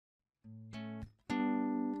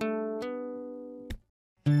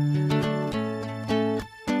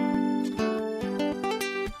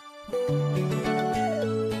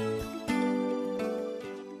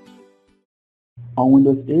On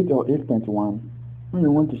Windows 8 or 8.1, when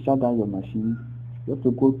you want to shut down your machine, you have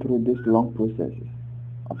to go through this long process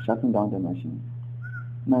of shutting down the machine.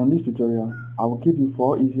 Now in this tutorial, I will give you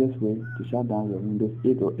 4 easiest ways to shut down your Windows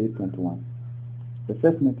 8 or 8.1. The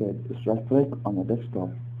first method is to right-click on your desktop,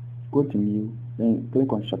 go to New, then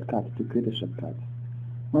click on Shortcut to create a shortcut.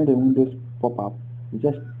 When the windows pop up, you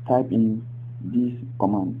just type in this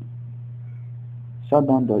command: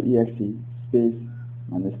 shutdown.exe space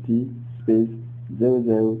 -t space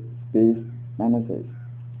 00 space -s.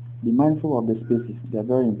 Be mindful of the spaces, they are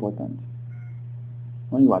very important.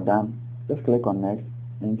 When you are done, just click on Next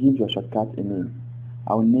and give your shortcut a name.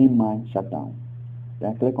 I will name mine Shutdown.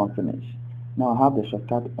 Then click on Finish. Now I have the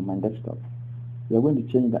shortcut on my desktop. We are going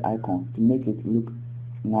to change the icon to make it look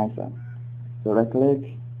nicer. So right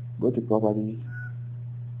click, go to Properties,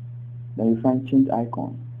 then you find Change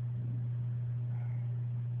Icon.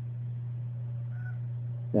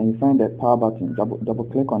 Then you find the power button, double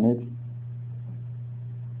click on it,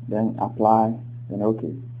 then Apply, then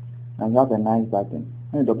OK. Now you have a nice button.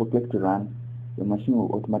 When you double click to run, your machine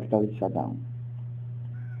will automatically shut down.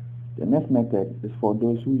 The next method is for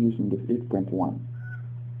those who use Windows 8.1.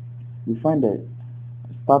 You find the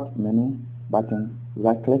Start menu button,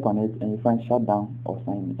 right click on it, and you find Shutdown or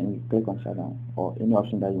Sign in, and you click on Shutdown or any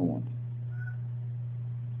option that you want.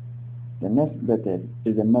 The next method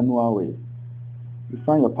is the manual way. You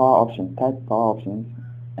find your power option, type power options,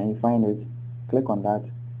 and you find it, click on that,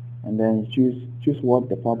 and then you choose what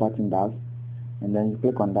the power button does, and then you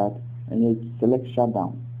click on that and you select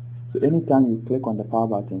Shutdown. So anytime you click on the power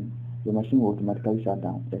button, your machine will automatically shut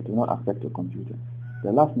down. It will not affect your computer.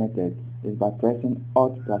 The last method is by pressing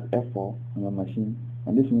Alt plus F4 on your machine,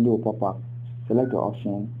 and this window will pop up. Select the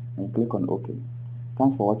option and click on OK.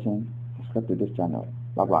 Thanks for watching. Subscribe to this channel.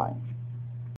 Bye bye.